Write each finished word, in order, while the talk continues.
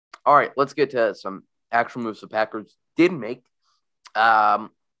All right, let's get to some actual moves the Packers did make.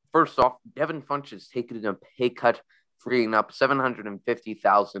 First off, Devin Funchess taking a pay cut, freeing up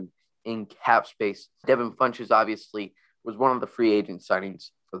 $750,000 in cap space. Devin Funchess obviously was one of the free agent signings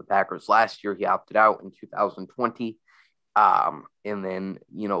for the Packers last year. He opted out in 2020. And then,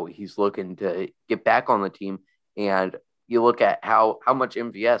 he's looking to get back on the team. And you look at how much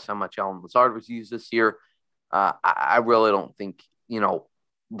MVS, how much Allen Lazard was used this year. I really don't think,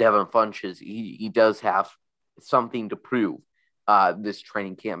 Devin Funchess, he does have something to prove this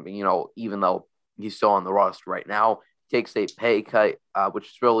training camp. Even though he's still on the roster right now, takes a pay cut, which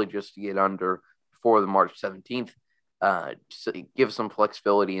is really just to get under before the March 17th. So give some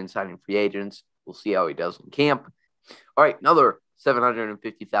flexibility in signing free agents. We'll see how he does in camp. All right, another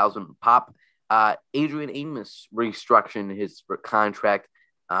 $750,000 pop. Adrian Amos restructuring his contract.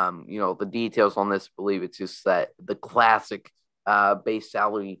 The details on this, I believe it's just that the classic base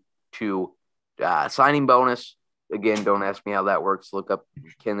salary to signing bonus. Again, don't ask me how that works. Look up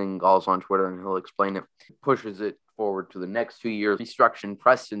Ken Galls on Twitter and he'll explain it. Pushes it forward to the next 2 years. Restructuring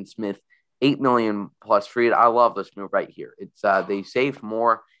Preston Smith, $8 million plus free. I love this move right here. It's they saved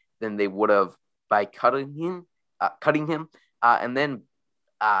more than they would have by cutting him. And then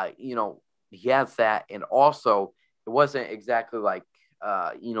he has that, and also it wasn't exactly like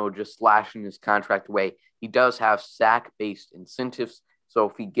just slashing his contract away. He does have sack-based incentives, so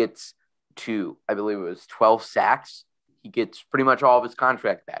if he gets to, I believe it was 12 sacks, he gets pretty much all of his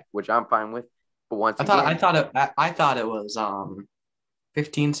contract back, which I'm fine with. But I thought it was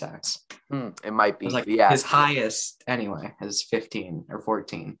 15 sacks. It might be. It was like his highest anyway, is 15 or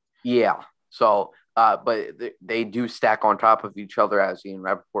 14. Yeah. So, but they do stack on top of each other, as Ian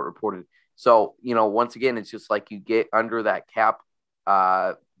Rappaport reported. So, once again, it's just like you get under that cap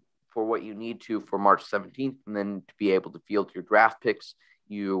for what you need to for March 17th, and then to be able to field your draft picks,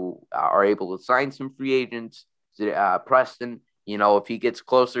 you are able to sign some free agents. Preston, if he gets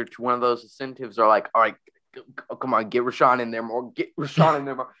closer to one of those incentives, are like, all right, come on, get Rashawn in there more.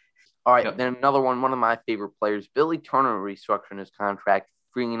 All right, yep. Then another one of my favorite players, Billy Turner, restructuring his contract,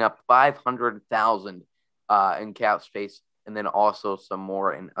 freeing up $500,000 in cap space, and then also some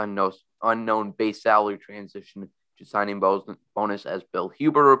more in unknown base salary transition to signing bonus, as Bill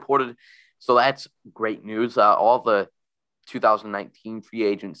Huber reported. So that's great news. All the 2019 free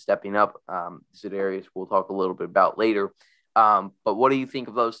agents stepping up. Zedarius we'll talk a little bit about later. But what do you think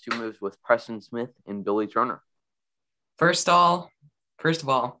of those two moves with Preston Smith and Billy Turner? First of all,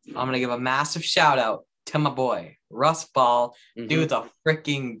 I'm going to give a massive shout out to my boy, Russ Ball. Mm-hmm. Dude's a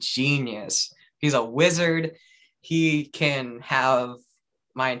freaking genius. He's a wizard. He can have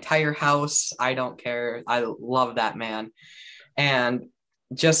my entire house. I don't care. I love that man. And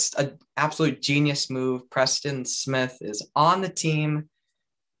just an absolute genius move. Preston Smith is on the team,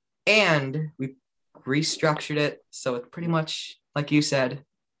 and we restructured it. So it's pretty much, like you said,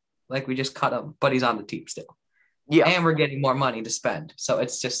 like we just cut him, but he's on the team still. Yeah. And we're getting more money to spend. So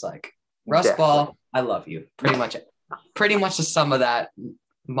it's just like, Russ Ball, I love you. Pretty much the sum of that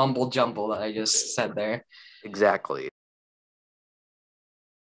mumble jumble that I just said there. Exactly.